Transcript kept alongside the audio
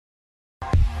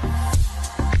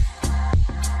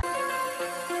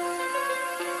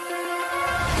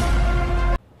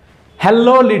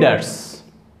Hello leaders,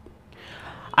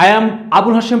 I am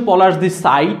Abul Hasem Palash this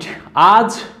side. আজ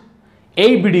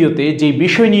এই ভিডিওতে যে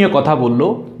বিষয় নিয়ে কথা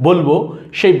বলবো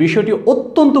সেই বিষয়টি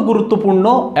অত্যন্ত গুরুত্বপূর্ণ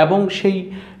এবং সেই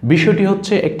বিষয়টি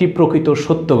হচ্ছে একটি প্রকৃত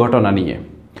সত্য ঘটনা নিয়ে।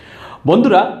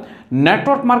 বন্ধুরা,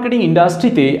 নেটওয়ার্ক মার্কেটিং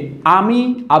ইন্ডাস্ট্রিতে আমি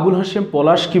আবুল হাশেম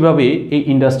পলাশ কিভাবে এই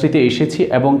ইন্ডাস্ট্রিতে এসেছি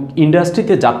এবং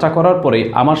ইন্ডাস্ট্রিতে যাত্রা করার পরে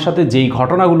আমার সাথে যেই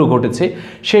ঘটনাগুলো ঘটেছে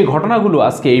সেই ঘটনাগুলো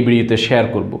আজকে এই ভিডিওতে শেয়ার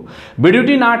করব।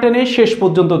 ভিডিওটি না টেনে শেষ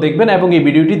পর্যন্ত দেখবেন এবং এই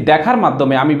ভিডিওটি দেখার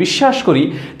মাধ্যমে আমি বিশ্বাস করি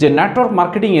যে নেটওয়ার্ক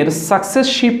মার্কেটিংয়ের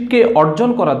সাকসেসশিপকে অর্জন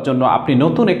করার জন্য আপনি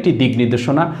নতুন একটি দিক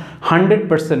নির্দেশনা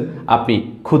 100% আপনি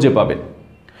খুঁজে পাবেন।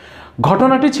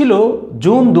 ঘটনাটি ছিল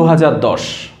জুন 2010।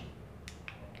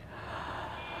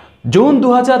 জুন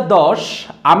 2010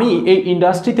 আমি এই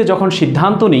ইন্ডাস্ট্রিতে যখন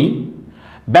সিদ্ধান্ত নিই,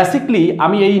 বেসিক্যালি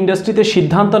আমি এই ইন্ডাস্ট্রিতে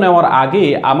সিদ্ধান্ত নেওয়ার আগে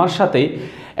আমার সাথে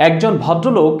একজন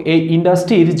ভদ্রলোক এই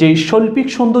ইন্ডাস্ট্রির যেই শৈল্পিক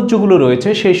সৌন্দর্যগুলো রয়েছে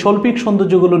সেই শৈল্পিক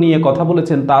সৌন্দর্যগুলো নিয়ে কথা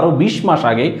বলেছেন তারও 20 মাস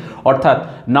আগে, অর্থাৎ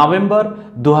নভেম্বর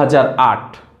 2008।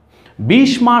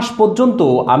 20 মাস পর্যন্ত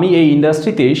আমি এই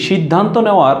ইন্ডাস্ট্রিতে সিদ্ধান্ত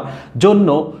নেওয়ার জন্য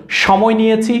সময়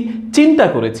নিয়েছি, চিন্তা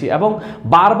করেছি এবং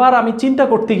বারবার আমি চিন্তা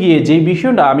করতে গিয়ে যে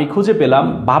বিষয়টা আমি খুঁজে পেলাম,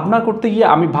 ভাবনা করতে গিয়ে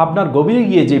আমি ভাবনার গভীরে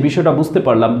গিয়ে যে বিষয়টা বুঝতে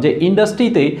পারলাম যে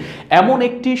ইন্ডাস্ট্রিতে এমন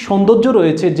একটি সৌন্দর্য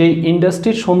রয়েছে যেই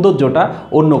ইন্ডাস্ট্রির সৌন্দর্যটা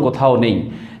অন্য কোথাও নেই।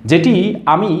 যেটি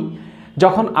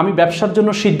যখন আমি ব্যবসার জন্য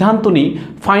সিদ্ধান্ত নিই,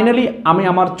 ফাইনালি আমি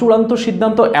আমার চূড়ান্ত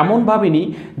সিদ্ধান্ত এমন ভাবিনি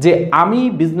যে আমি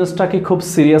বিজনেসটাকে খুব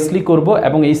সিরিয়াসলি করব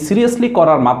এবং এই সিরিয়াসলি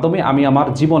করার মাধ্যমে আমি আমার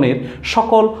জীবনের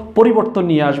সকল পরিবর্তন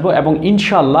নিয়ে আসব এবং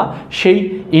ইনশাআল্লাহ সেই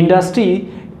ইন্ডাস্ট্রি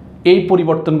এই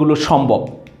পরিবর্তনগুলো সম্ভব।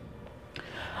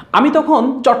 আমি তখন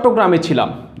চট্টগ্রামে ছিলাম।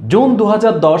 জুন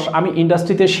 2010 আমি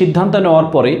ইন্ডাস্ট্রিতে সিদ্ধান্ত নেওয়ার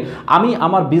পরে আমি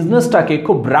আমার বিজনেসটাকে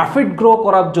খুব র্যাপিড গ্রো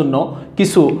করার জন্য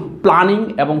কিছু প্ল্যানিং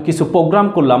এবং কিছু প্রোগ্রাম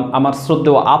করলাম আমার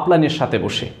শ্রদ্ধেয় আপলাইনের সাথে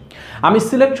বসে। আমি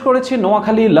সিলেক্ট করেছি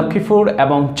নোয়াখালী, লক্ষ্মীপুর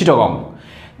এবং চিটাগং,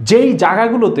 যেই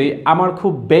জায়গাগুলোতে আমার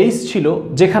খুব বেস ছিল,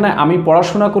 যেখানে আমি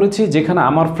পড়াশোনা করেছি, যেখানে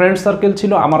আমার ফ্রেন্ড সার্কেল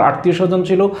ছিল, আমার আত্মীয় স্বজন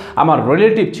ছিল, আমার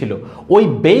রিলেটিভ ছিল। ওই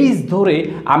বেস ধরে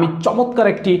আমি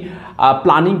চমৎকার একটি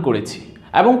প্ল্যানিং করেছি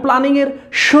এবং প্ল্যানিংয়ের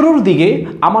শুরুর দিকে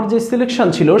আমার যে সিলেকশন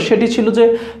ছিল সেটি ছিল যে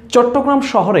চট্টগ্রাম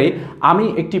শহরে আমি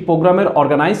একটি প্রোগ্রামের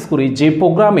অর্গানাইজ করি, যে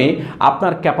প্রোগ্রামে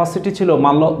আপনার ক্যাপাসিটি ছিল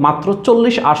মাত্র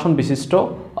 40 আসন বিশিষ্ট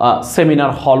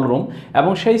সেমিনার হল রুম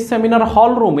এবং সেই সেমিনার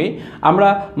হল রুমে আমরা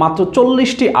মাত্র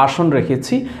 40টি আসন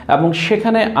রেখেছি এবং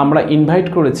সেখানে আমরা ইনভাইট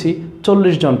করেছি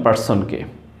 40 জন পার্সনকে।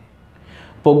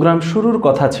 প্রোগ্রাম শুরুর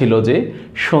কথা ছিল যে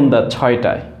সন্ধ্যা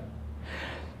 6টায়,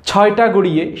 6টা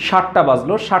গড়িয়ে 7টা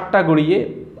বাজলো, 7টা গড়িয়ে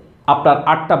আপনার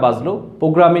 8টা বাজলো,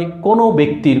 প্রোগ্রামে কোনো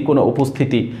ব্যক্তির কোনো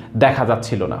উপস্থিতি দেখা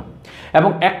যাচ্ছিল না এবং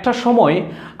একটা সময়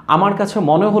আমার কাছে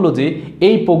মনে হলো যে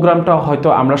এই প্রোগ্রামটা হয়তো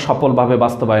আমরা সফলভাবে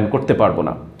বাস্তবায়ন করতে পারবো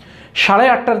না।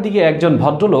 8:30টার দিকে একজন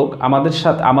ভদ্রলোক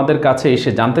আমাদের কাছে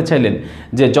এসে জানতে চাইলেন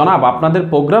যে জনাব, আপনাদের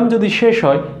প্রোগ্রাম যদি শেষ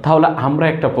হয় তাহলে আমরা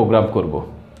একটা প্রোগ্রাম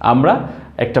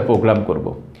করব।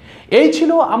 এই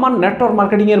ছিল আমার নেটওয়ার্ক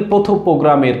মার্কেটিংয়ের প্রথম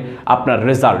প্রোগ্রামের আপনার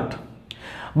রেজাল্ট।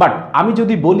 বাট আমি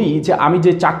যদি বলি যে আমি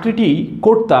যে চাকরিটি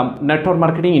করতাম নেটওয়ার্ক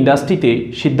মার্কেটিং ইন্ডাস্ট্রিতে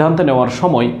সিদ্ধান্ত নেওয়ার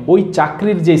সময়, ওই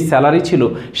চাকরির যে স্যালারি ছিল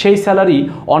সেই স্যালারি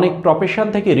অনেক প্রফেশন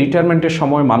থেকে রিটায়ারমেন্টের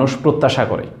সময় মানুষ প্রত্যাশা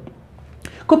করে।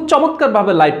 খুব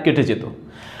চমৎকারভাবে লাইফ কেটে যেত।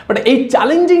 বাট এই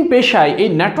চ্যালেঞ্জিং পেশায়, এই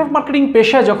নেটওয়ার্ক মার্কেটিং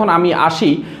পেশায় যখন আমি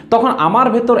আসি তখন আমার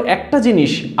ভেতর একটা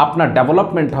জিনিস আপনার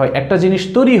ডেভেলপমেন্ট হয়, একটা জিনিস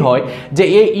তৈরি হয় যে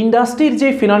এই ইন্ডাস্ট্রির যে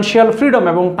ফিনান্সিয়াল ফ্রিডম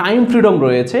এবং টাইম ফ্রিডম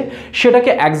রয়েছে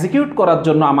সেটাকে এক্সিকিউট করার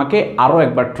জন্য আমাকে আরও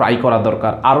একবার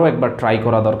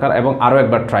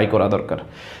ট্রাই করা দরকার।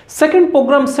 সেকেন্ড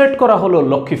প্রোগ্রাম সেট করা হলো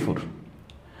লক্ষ্মীপুর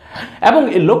এবং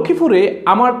এই লক্ষ্মীপুরে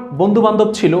আমার বন্ধুবান্ধব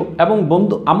ছিল এবং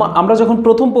আমরা যখন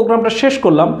প্রথম প্রোগ্রামটা শেষ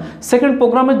করলাম, সেকেন্ড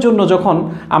প্রোগ্রামের জন্য যখন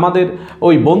আমাদের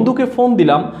ওই বন্ধুকে ফোন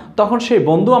দিলাম তখন সেই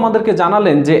বন্ধু আমাদেরকে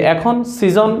জানালেন যে এখন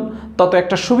সিজন তত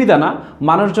একটা সুবিধা না,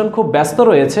 মানুষজন খুব ব্যস্ত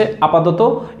রয়েছে, আপাতত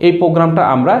এই প্রোগ্রামটা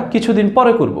আমরা কিছুদিন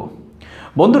পরে করব।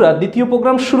 বন্ধুরা, দ্বিতীয়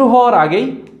প্রোগ্রাম শুরু হওয়ার আগেই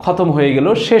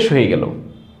শেষ হয়ে গেল।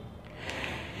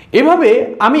 এভাবে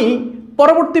আমি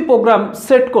পরবর্তী প্রোগ্রাম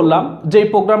সেট করলাম। যেই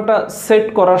প্রোগ্রামটা সেট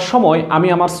করার সময় আমি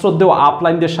আমার শ্রদ্ধেয়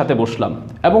আপলাইনদের সাথে বসলাম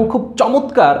এবং খুব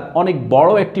চমৎকার অনেক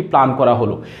বড় একটি প্ল্যান করা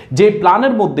হলো। যে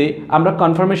প্ল্যানের মধ্যে আমরা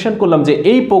কনফার্মেশন করলাম যে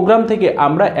এই প্রোগ্রাম থেকে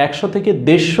আমরা 100 থেকে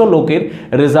 150 লোকের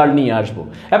রেজাল্ট নিয়ে আসব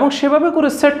এবং সেভাবে করে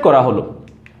সেট করা হলো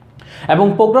এবং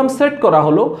প্রোগ্রাম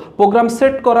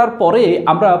সেট করার পরে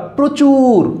আমরা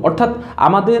প্রচুর, অর্থাৎ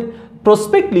আমাদের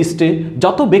প্রসপেক্ট লিস্টে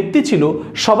যত ব্যক্তি ছিল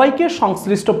সবাইকে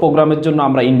সংশ্লিষ্ট প্রোগ্রামের জন্য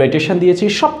আমরা ইনভাইটেশন দিয়েছি।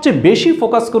 সবচেয়ে বেশি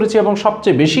ফোকাস করেছি এবং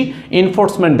সবচেয়ে বেশি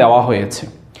এনফোর্সমেন্ট দেওয়া হয়েছে।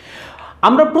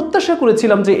 আমরা প্রত্যাশা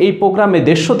করেছিলাম যে এই প্রোগ্রামে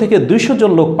 150 থেকে 200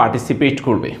 জন লোক পার্টিসিপেট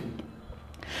করবে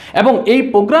এবং এই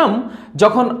প্রোগ্রাম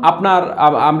যখন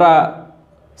আমরা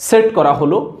সেট করা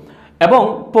হলো এবং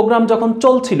প্রোগ্রাম যখন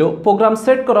চলছিল, প্রোগ্রাম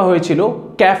সেট করা হয়েছিল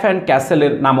ক্যাফ অ্যান্ড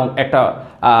ক্যাসেলের নামক একটা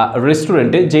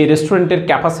রেস্টুরেন্টে, যেই রেস্টুরেন্টের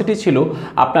ক্যাপাসিটি ছিল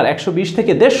আপনার 120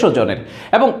 থেকে 150 জনের।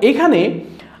 এবং এখানে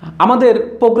আমাদের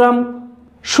প্রোগ্রাম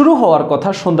শুরু হওয়ার কথা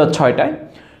সন্ধ্যা 6টায়।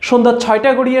 সন্ধ্যা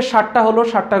 6টা গড়িয়ে 7টা হলো,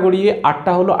 7টা গড়িয়ে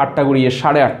 8টা হলো, 8টা গড়িয়ে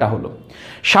 8:30 হলো।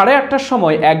 8:30টার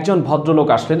সময় একজন ভদ্রলোক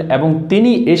আসলেন এবং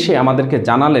তিনি এসে আমাদেরকে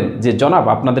জানালেন যে জনাব,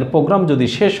 আপনাদের প্রোগ্রাম যদি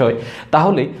শেষ হয়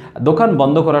তাহলে দোকান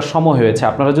বন্ধ করার সময় হয়েছে,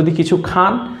 আপনারা যদি কিছু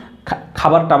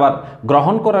খাবার টাবার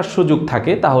গ্রহণ করার সুযোগ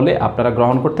থাকে তাহলে আপনারা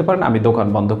গ্রহণ করতে পারেন, আমি দোকান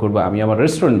বন্ধ করব, আমি আমার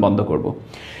রেস্টুরেন্ট বন্ধ করব।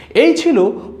 এই ছিল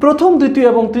প্রথম, দ্বিতীয়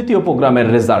এবং তৃতীয় প্রোগ্রামের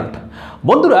রেজাল্ট।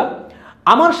 বন্ধুরা,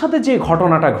 আমার সাথে যে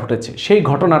ঘটনাটা ঘটেছে সেই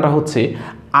ঘটনাটা হচ্ছে,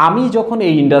 আমি যখন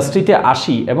এই ইন্ডাস্ট্রিতে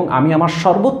আসি এবং আমি আমার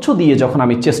সর্বোচ্চ দিয়ে যখন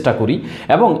আমি চেষ্টা করি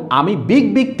এবং আমি বিগ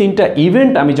 3টা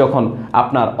ইভেন্ট আমি যখন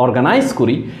অর্গানাইজ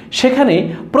করি, সেখানে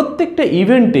প্রত্যেকটা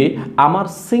ইভেন্টে আমার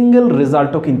সিঙ্গেল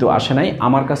রেজাল্টও কিন্তু আসে নাই,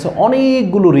 আমার কাছে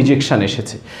অনেকগুলো রিজেকশান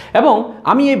এসেছে। এবং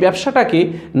আমি এই ব্যবসাটাকে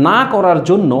না করার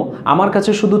জন্য আমার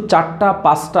কাছে শুধু 4টা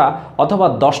 5টা অথবা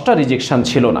 10টা রিজেকশান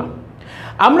ছিল না।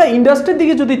 আমরা ইন্ডাস্ট্রির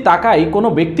দিকে যদি তাকাই, কোনো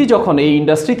ব্যক্তি যখন এই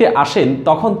ইন্ডাস্ট্রিতে আসেন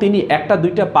তখন তিনি 1টা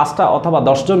 2টা 5টা অথবা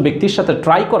 10 জন ব্যক্তির সাথে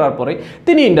ট্রাই করার পরে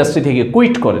তিনি ইন্ডাস্ট্রি থেকে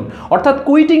কুইট করেন। অর্থাৎ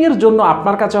কুইটিংয়ের জন্য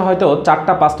আপনার কাছে হয়তো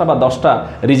 4টা 5টা বা 10টা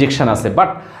রিজেকশান আছে, বাট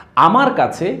আমার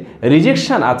কাছে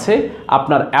রিজেকশান আছে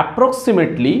আপনার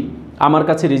অ্যাপ্রক্সিমেটলি, আমার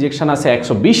কাছে রিজেকশান আছে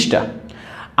 120টা।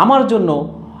 আমার জন্য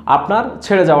আপনার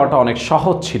ছেড়ে যাওয়াটা অনেক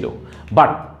সহজ ছিল,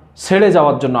 বাট ছেড়ে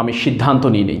যাওয়ার জন্য আমি সিদ্ধান্ত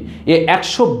নিই নেই। এই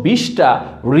 120টা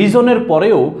রিজনের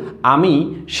পরেও আমি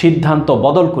সিদ্ধান্ত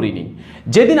বদল করিনি।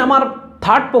 যেদিন আমার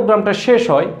থার্ড প্রোগ্রামটা শেষ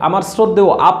হয়, আমার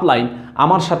শ্রদ্ধেয় আপলাইন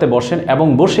আমার সাথে বসেন এবং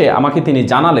বসে আমাকে তিনি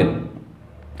জানালেন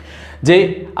যে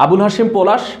আবুল হাশেম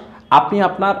পলাশ, আপনি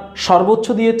আপনার সর্বোচ্চ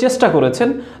দিয়ে চেষ্টা করেছেন,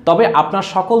 তবে আপনার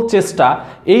সকল চেষ্টা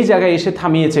এই জায়গায় এসে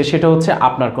থামিয়েছে, সেটা হচ্ছে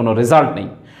আপনার কোনো রেজাল্ট নেই।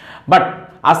 বাট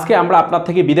আজকে আমরা আপনার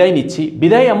থেকে বিদায় নিচ্ছি।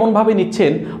 বিদায় এমনভাবে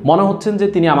নিচ্ছেন মনে হচ্ছেন যে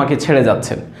তিনি আমাকে ছেড়ে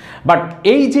যাচ্ছেন। বাট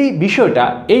এই যে বিষয়টা,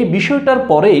 এই বিষয়টার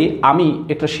পরে আমি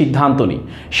একটা সিদ্ধান্ত নিই,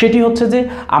 সেটি হচ্ছে যে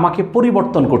আমাকে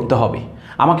পরিবর্তন করতে হবে।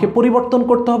 আমাকে পরিবর্তন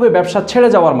করতে হবে ব্যবসা ছেড়ে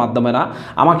যাওয়ার মাধ্যমে না,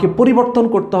 আমাকে পরিবর্তন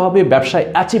করতে হবে ব্যবসায়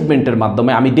অ্যাচিভমেন্টের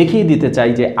মাধ্যমে। আমি দেখিয়ে দিতে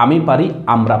চাই যে আমি পারি,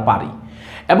 আমরা পারি।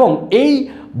 এবং এই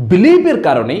বিলিভের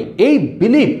কারণে,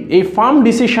 এই ফার্ম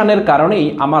ডিসিশনের কারণেই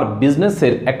আমার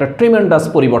বিজনেসের একটা ট্রিমেন্ডাস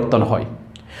পরিবর্তন হয়।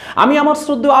 আমি আমার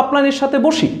শ্রদ্ধেয় আপলাইনের সাথে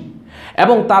বসি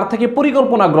এবং তার থেকে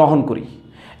পরিকল্পনা গ্রহণ করি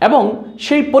এবং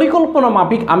সেই পরিকল্পনা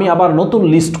মাফিক আমি আবার নতুন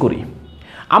লিস্ট করি।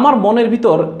 আমার মনের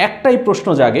ভিতর একটাই প্রশ্ন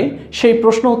জাগে, সেই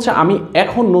প্রশ্ন হচ্ছে আমি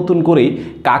এখন নতুন করে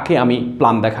কাকে আমি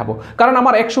প্ল্যান দেখাবো। কারণ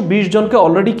আমার 120 জনকে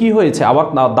অলরেডি কি হয়েছে, আবার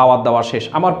দাওয়াত দেওয়া শেষ।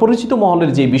 আমার পরিচিত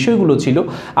মহলের যে বিষয়গুলো ছিল,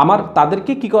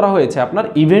 তাদেরকে কি করা হয়েছে, আপনার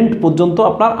ইভেন্ট পর্যন্ত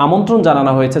আপনার আমন্ত্রণ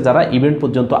জানানো হয়েছে, যারা ইভেন্ট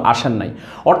পর্যন্ত আসেন নাই।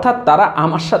 অর্থাৎ তারা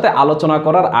আমার সাথে আলোচনা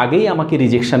করার আগেই আমাকে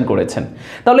রিজেকশন করেছেন।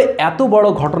 তাহলে এত বড়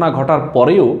ঘটনা ঘটার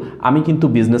পরেও আমি কিন্তু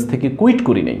বিজনেস থেকে কুইট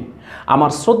করি নাই।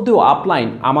 আমার শ্রদ্ধেয় আপলাইন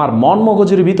আমার মন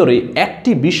মগজের ভিতরে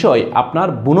একটি বিষয় আপনার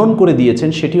বুনন করে দিয়েছেন,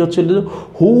 সেটি হচ্ছে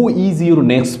who is your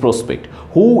next prospect,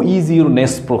 who is your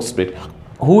next prospect,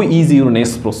 who is your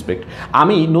next prospect.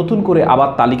 আমি নতুন করে আবার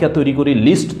তালিকা তৈরি করি,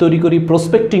 লিস্ট তৈরি করি,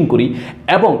 প্রসপেক্টিং করি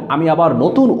এবং আমি আবার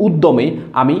নতুন উদ্যমে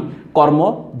আমি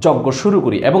কর্মযজ্ঞ শুরু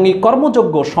করি এবং এই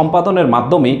কর্মযজ্ঞ সম্পাদনের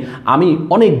মাধ্যমে আমি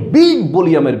অনেক বিগ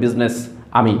ভলিউমের বিজনেস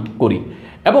আমি করি।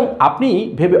 এবং আপনি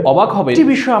ভেবে অবাক হবেন, যে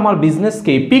বিষয় আমার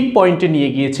বিজনেসকে পিক পয়েন্টে নিয়ে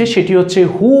গিয়েছে সেটি হচ্ছে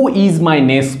who is my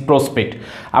next prospect.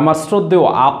 আমার শ্রদ্ধেয়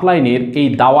আপলাইনের এই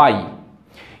দাওয়াই,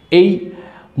 এই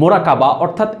মোরাকাবা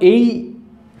অর্থাৎ এই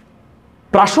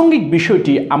প্রাসঙ্গিক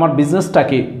বিষয়টি আমার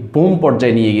বিজনেসটাকে বুম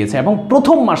পর্যায়ে নিয়ে গিয়েছে এবং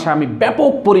প্রথম মাসে আমি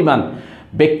ব্যাপক পরিমাণ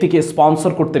ব্যক্তিকে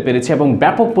স্পন্সর করতে পেরেছি এবং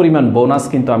ব্যাপক পরিমাণ বোনাস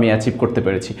কিন্তু আমি অ্যাচিভ করতে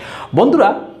পেরেছি। বন্ধুরা,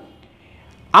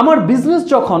 আমার বিজনেস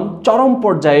যখন চরম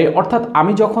পর্যায়ে, অর্থাৎ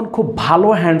আমি যখন খুব ভালো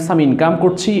হ্যান্ডসাম ইনকাম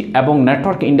করছি এবং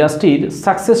নেটওয়ার্ক ইন্ডাস্ট্রির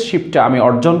সাকসেসশিপটা আমি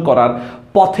অর্জন করার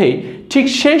পথে, ঠিক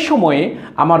সেই সময়ে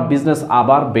আমার বিজনেস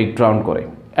আবার ব্রেকডাউন করে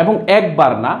এবং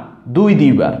একবার না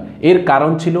 2-2বার। এর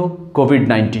কারণ ছিল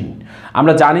কোভিড-19।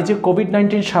 আমরা জানি যে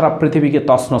কোভিড-19 সারা পৃথিবীকে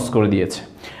তছনছ করে দিয়েছে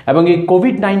এবং এই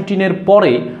কোভিড-19-এর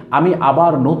পরে আমি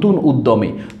আবার নতুন উদ্যমে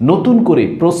নতুন করে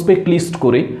প্রসপেক্ট লিস্ট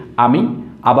করে আমি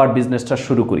আবার বিজনেসটা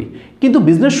শুরু করি। কিন্তু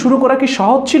বিজনেস শুরু করা কি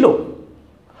সহজ ছিল?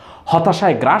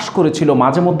 হতাশায় গ্রাস করেছিল,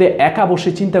 মাঝে মধ্যে একা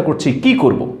বসে চিন্তা করছি কি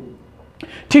করব।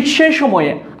 ঠিক সেই সময়ে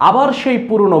আবার সেই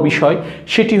পুরনো বিষয়,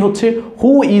 সেটি হচ্ছে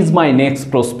who is my next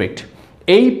prospect.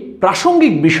 এই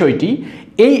প্রাসঙ্গিক বিষয়টি,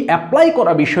 এই অ্যাপ্লাই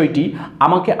করা বিষয়টি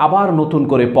আমাকে আবার নতুন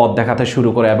করে পথ দেখাতে শুরু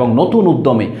করে এবং নতুন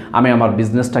উদ্যমে আমি আমার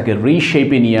বিজনেসটাকে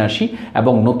রিশেপে নিয়ে আসি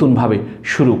এবং নতুনভাবে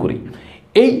শুরু করি।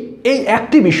 এই এই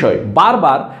একটি বিষয়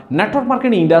বারবার নেটওয়ার্ক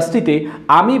মার্কেটিং ইন্ডাস্ট্রিতে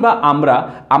আমি বা আমরা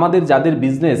আমাদের যাদের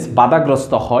বিজনেস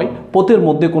বাধাগ্রস্ত হয়, পথের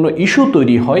মধ্যে কোনো ইস্যু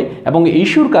তৈরি হয় এবং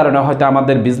ইস্যুর কারণে হয়তো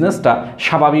আমাদের বিজনেসটা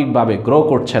স্বাভাবিকভাবে গ্রো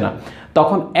করছে না,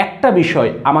 তখন একটা বিষয়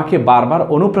আমাকে বারবার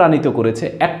অনুপ্রাণিত করেছে,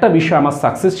 একটা বিষয় আমার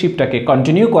সাকসেসশিপটাকে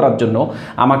কন্টিনিউ করার জন্য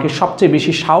আমাকে সবচেয়ে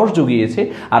বেশি সাহস জুগিয়েছে,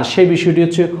 আর সেই বিষয়টি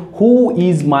হচ্ছে who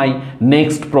is my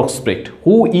next prospect.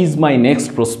 Who is my next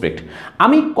prospect.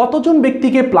 আমি কতজন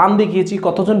ব্যক্তিকে প্ল্যান দেখিয়েছি,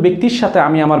 কতজন ব্যক্তির সাথে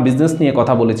আমি আমার বিজনেস নিয়ে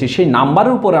কথা বলেছি, সেই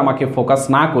নাম্বারের উপরে আমাকে ফোকাস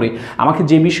না করে আমাকে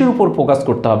যে বিষয়ের উপর ফোকাস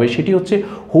করতে হবে সেটি হচ্ছে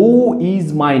who is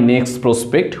my next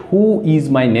prospect. Who is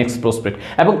my next prospect.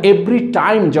 এবং এভরি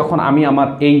টাইম যখন আমি আমার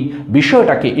এই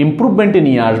বিষয়টাকে ইমপ্রুভমেন্টে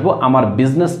নিয়ে আসবো, আমার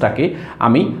বিজনেসটাকে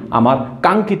আমি আমার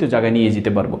কাঙ্ক্ষিত জায়গায় নিয়ে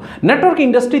যেতে পারবো। নেটওয়ার্ক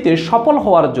ইন্ডাস্ট্রিতে সফল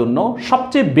হওয়ার জন্য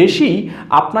সবচেয়ে বেশি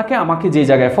আপনাকে আমাকে যে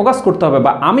জায়গায় ফোকাস করতে হবে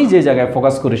বা আমি যে জায়গায়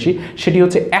ফোকাস করেছি সেটি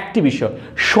হচ্ছে একটি বিষয়,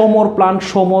 সোমোর plan,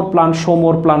 সোমোর plan,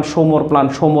 সোমোর plan, সোমোর plan,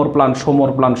 সোমোর plan,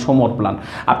 সোমোর plan, সোমোর plan.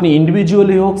 আপনি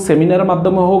ইন্ডিভিজুয়ালি হোক, সেমিনারের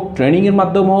মাধ্যমে হোক, ট্রেনিংয়ের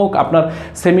মাধ্যমে হোক, আপনার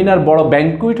সেমিনার বড়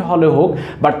ব্যাংকুয়েট হলে হোক,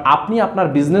 বাট আপনি আপনার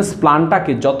বিজনেস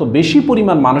প্ল্যানটাকে যত বেশি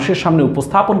পরিমাণ মানুষের সামনে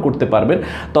উপস্থাপন করতে পারবেন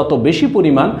তত বেশি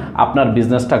পরিমাণ আপনার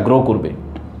বিজনেসটা গ্রো করবে।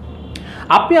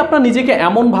 আপনি আপনার নিজেকে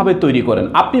এমনভাবে তৈরি করেন,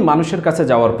 আপনি মানুষের কাছে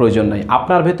যাওয়ার প্রয়োজন নাই।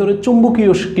 আপনার ভেতরে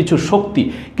চুম্বকীয় কিছু শক্তি,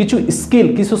 কিছু স্কিল,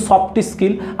 কিছু সফট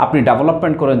স্কিল আপনি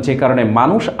ডেভেলপমেন্ট করেন, যে কারণে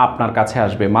মানুষ আপনার কাছে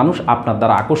আসবে, মানুষ আপনার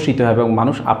দ্বারা আকর্ষিত হবে এবং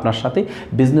মানুষ আপনার সাথে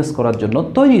বিজনেস করার জন্য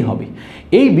তৈরি হবে।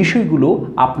 এই বিষয়গুলো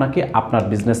আপনাকে আপনার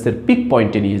বিজনেসের পিক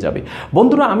পয়েন্টে নিয়ে যাবে।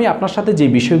 বন্ধুরা, আমি আপনার সাথে যে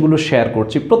বিষয়গুলো শেয়ার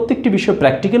করছি প্রত্যেকটি বিষয়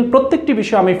প্র্যাকটিক্যাল, প্রত্যেকটি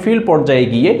বিষয় আমি ফিল্ড পর্যায়ে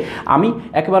গিয়ে, আমি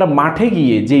একেবারে মাঠে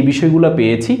গিয়ে যেই বিষয়গুলো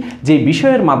পেয়েছি, যেই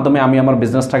বিষয়ের মাধ্যমে আমি আমার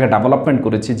বিজনেসটাকে ডেভেলপমেন্ট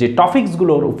করেছি, যে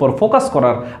টপিকসগুলোর উপর ফোকাস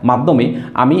করার মাধ্যমে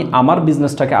আমি আমার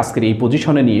বিজনেসটাকে আজকের এই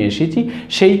পজিশনে নিয়ে এসেছি,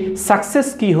 সেই সাকসেস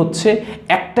কি হচ্ছে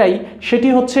একটাই, সেটি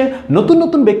হচ্ছে নতুন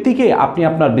নতুন ব্যক্তিকে আপনি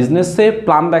আপনার বিজনেসে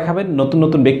প্ল্যান দেখাবেন, নতুন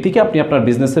নতুন ব্যক্তিকে আপনি আপনার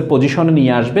বিজনেসের পজিশনে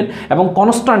নিয়ে আসবেন এবং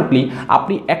কনস্ট্যান্টলি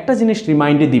আপনি একটা জিনিস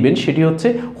রিমাইন্ডে দিবেন, সেটি হচ্ছে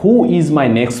who is my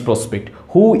next prospect.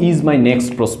 Who is my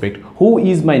next prospect. Who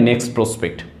is my next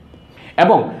prospect.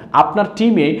 এবং আপনার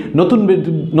টিমে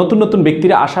নতুন নতুন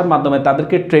ব্যক্তিরা আসার মাধ্যমে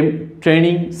তাদেরকে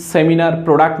training, seminar,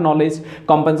 product knowledge,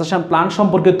 compensation plan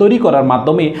সম্পর্কে তৈরি করার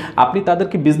মাধ্যমে আপনি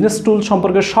তাদেরকে বিজনেস টুল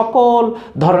সম্পর্কে সকল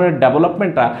ধরনের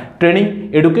ডেভেলপমেন্টটা, ট্রেনিং,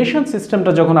 এডুকেশন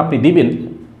সিস্টেমটা যখন আপনি দিবেন,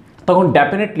 তখন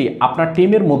ডেফিনেটলি আপনার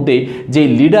টিমের মধ্যে যে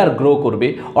লিডার গ্রো করবে,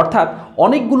 অর্থাৎ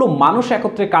অনেকগুলো মানুষ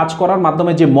একত্রে কাজ করার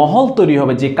মাধ্যমে যে মহল তৈরি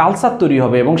হবে, যে কালচার তৈরি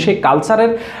হবে, এবং সেই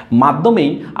কালচারের মাধ্যমেই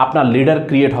আপনার লিডার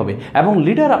ক্রিয়েট হবে এবং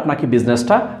লিডার আপনাকে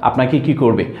আপনাকে কি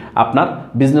করবে, আপনার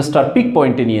বিজনেসটার পিক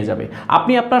পয়েন্টে নিয়ে যাবে।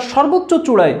 আপনি আপনার সর্বোচ্চ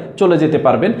চূড়ায় চলে যেতে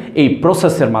পারবেন এই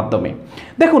প্রসেসের মাধ্যমে।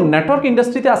 দেখুন, নেটওয়ার্ক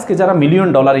ইন্ডাস্ট্রিতে আজকে যারা $1 মিলিয়ন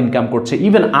ইনকাম করছে,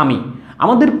 ইভেন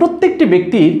আমাদের প্রত্যেকটি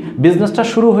ব্যক্তির বিজনেসটা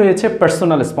শুরু হয়েছে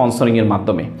পার্সোনাল স্পন্সরিংয়ের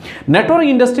মাধ্যমে। নেটওয়ার্ক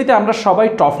ইন্ডাস্ট্রিতে আমরা সবাই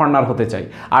টপ আর্নার হতে চাই,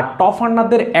 আর টপ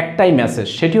আর্নারদের একটাই মেসেজ,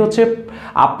 সেটি হচ্ছে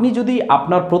আপনি যদি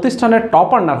আপনার প্রতিষ্ঠানের টপ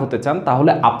আর্নার হতে চান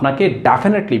তাহলে আপনাকে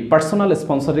ডেফিনেটলি পার্সোনাল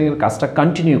স্পন্সরিংয়ের কাজটা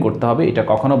কন্টিনিউ করতে হবে, এটা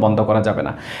কখনো বন্ধ করা যাবে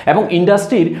না। এবং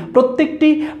ইন্ডাস্ট্রির প্রত্যেকটি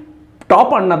টপ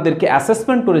আর্নারদেরকে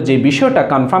অ্যাসেসমেন্ট করে যে বিষয়টা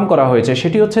কনফার্ম করা হয়েছে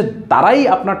সেটি হচ্ছে তারাই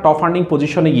আপনার টপ আর্নিং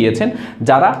পজিশনে গিয়েছেন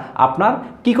যারা আপনার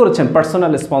কি করেছেন,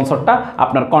 পার্সোনাল স্পন্সরটা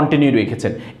আপনার কন্টিনিউ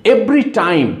রেখেছেন। এভরি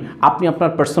টাইম আপনি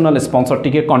আপনার পার্সোনাল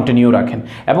স্পন্সরটিকে কন্টিনিউ রাখেন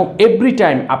এবং এভরি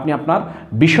টাইম আপনি আপনার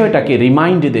বিষয়টাকে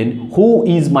remind then, who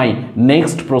is my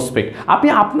next prospect. আপনি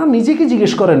আপনার নিজেকে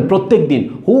জিজ্ঞেস করেন প্রত্যেক দিন,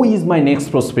 who is my next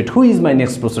prospect, who is my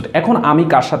next prospect. এখন আমি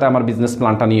কার সাথে আমার বিজনেস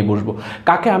প্ল্যানটা নিয়ে বসবো,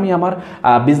 কাকে আমি আমার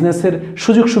বিজনেসের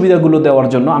সুযোগ সুবিধাগুলো দেওয়ার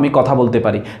জন্য আমি কথা বলতে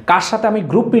পারি, কার সাথে আমি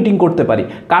গ্রুপ মিটিং করতে পারি,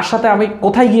 কার সাথে আমি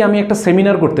কোথায় গিয়ে আমি একটা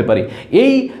সেমিনার করতে পারি।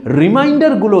 এই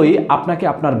রিমাইন্ডারগুলোই আপনাকে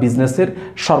আপনার বিজনেসের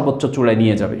সর্বোচ্চ চূড়ায়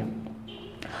নিয়ে যাবে।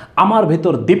 আমার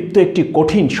ভেতর দীপ্ত একটি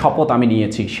কঠিন শপথ আমি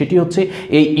নিয়েছি, সেটি হচ্ছে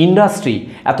এই ইন্ডাস্ট্রি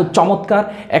এত চমৎকার,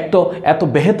 এত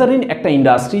বেহতরিন একটা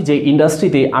ইন্ডাস্ট্রি, যে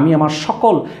ইন্ডাস্ট্রিতে আমি আমার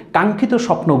সকল কাঙ্ক্ষিত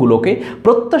স্বপ্নগুলোকে,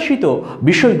 প্রত্যাশিত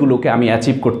বিষয়গুলোকে আমি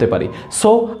অ্যাচিভ করতে পারি।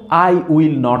 So I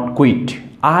will not quit.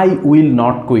 I will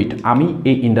not quit. আমি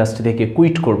এই ইন্ডাস্ট্রি থেকে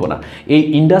কুইট করব না। এই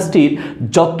ইন্ডাস্ট্রির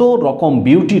যত রকম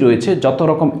বিউটি রয়েছে, যত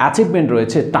রকম অ্যাচিভমেন্ট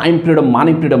রয়েছে, টাইম ফ্রিডম,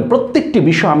 মানি ফ্রিডম, প্রত্যেকটি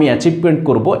বিষয় আমি অ্যাচিভমেন্ট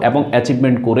করব এবং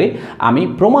অ্যাচিভমেন্ট করে আমি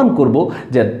প্রমাণ করব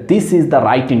যে this is the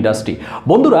right industry.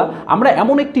 বন্ধুরা, আমরা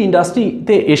এমন একটি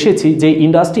ইন্ডাস্ট্রিতে এসেছি যে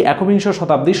ইন্ডাস্ট্রি 21শ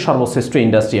শতাব্দীর সর্বশ্রেষ্ঠ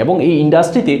ইন্ডাস্ট্রি, এবং এই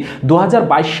ইন্ডাস্ট্রিতে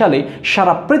 2022 সালে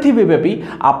সারা পৃথিবীব্যাপী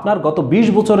আপনার গত 20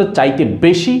 বছরের চাইতে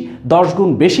বেশি, 10 গুণ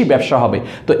বেশি ব্যবসা হবে।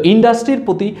 তো ইন্ডাস্ট্রির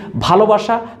প্রতি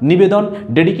ভালোবাসা, নিবেদন,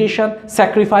 ডেডিকেশন,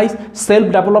 স্যাক্রিফাইস, সেলফ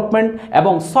ডেভেলপমেন্ট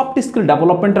এবং সফট স্কিল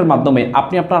ডেভেলপমেন্টের মাধ্যমে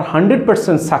আপনি আপনার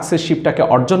 100% সাকসেসশিপটাকে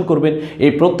অর্জন করবেন,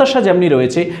 এই প্রত্যাশা যেমনি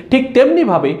রয়েছে, ঠিক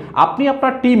তেমনিভাবে আপনি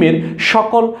আপনার টিমের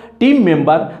সকল টিম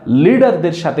মেম্বার,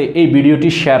 লিডারদের সাথে এই ভিডিওটি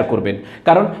শেয়ার করবেন।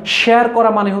 কারণ শেয়ার করা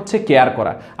মানে হচ্ছে কেয়ার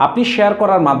করা। আপনি শেয়ার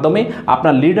করার মাধ্যমে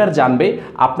আপনার লিডার জানবে,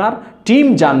 আপনার টিম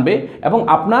জানবে এবং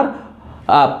আপনার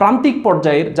প্রান্তিক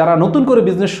পর্যায়ের যারা নতুন করে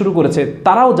বিজনেস শুরু করেছে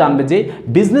তারাও জানবে যে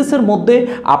বিজনেসের মধ্যে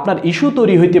আপনার ইস্যু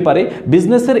তৈরি হইতে পারে,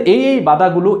 বিজনেসের এই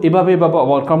বাধাগুলো এভাবে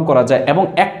ওভারকাম করা যায়। এবং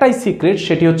একটাই সিক্রেট,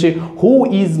 সেটি হচ্ছে who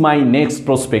is my next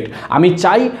prospect. আমি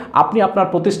চাই আপনি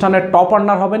আপনার প্রতিষ্ঠানের টপ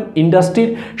আর্নার হবেন, ইন্ডাস্ট্রির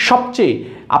সবচেয়ে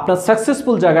আপনার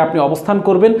সাকসেসফুল জায়গায় আপনি অবস্থান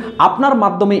করবেন, আপনার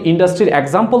মাধ্যমে ইন্ডাস্ট্রির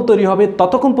এক্সাম্পল তৈরি হবে।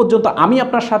 ততক্ষণ পর্যন্ত আমি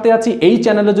আপনার সাথে আছি। এই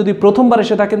চ্যানেলে যদি প্রথমবার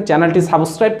এসে থাকেন, চ্যানেলটি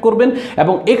সাবস্ক্রাইব করবেন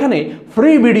এবং এখানে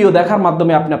ফ্রি ভিডিও দেখার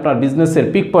মাধ্যমে আপনি আপনার বিজনেসের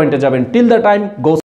পিক পয়েন্টে যাবেন। Till the time, go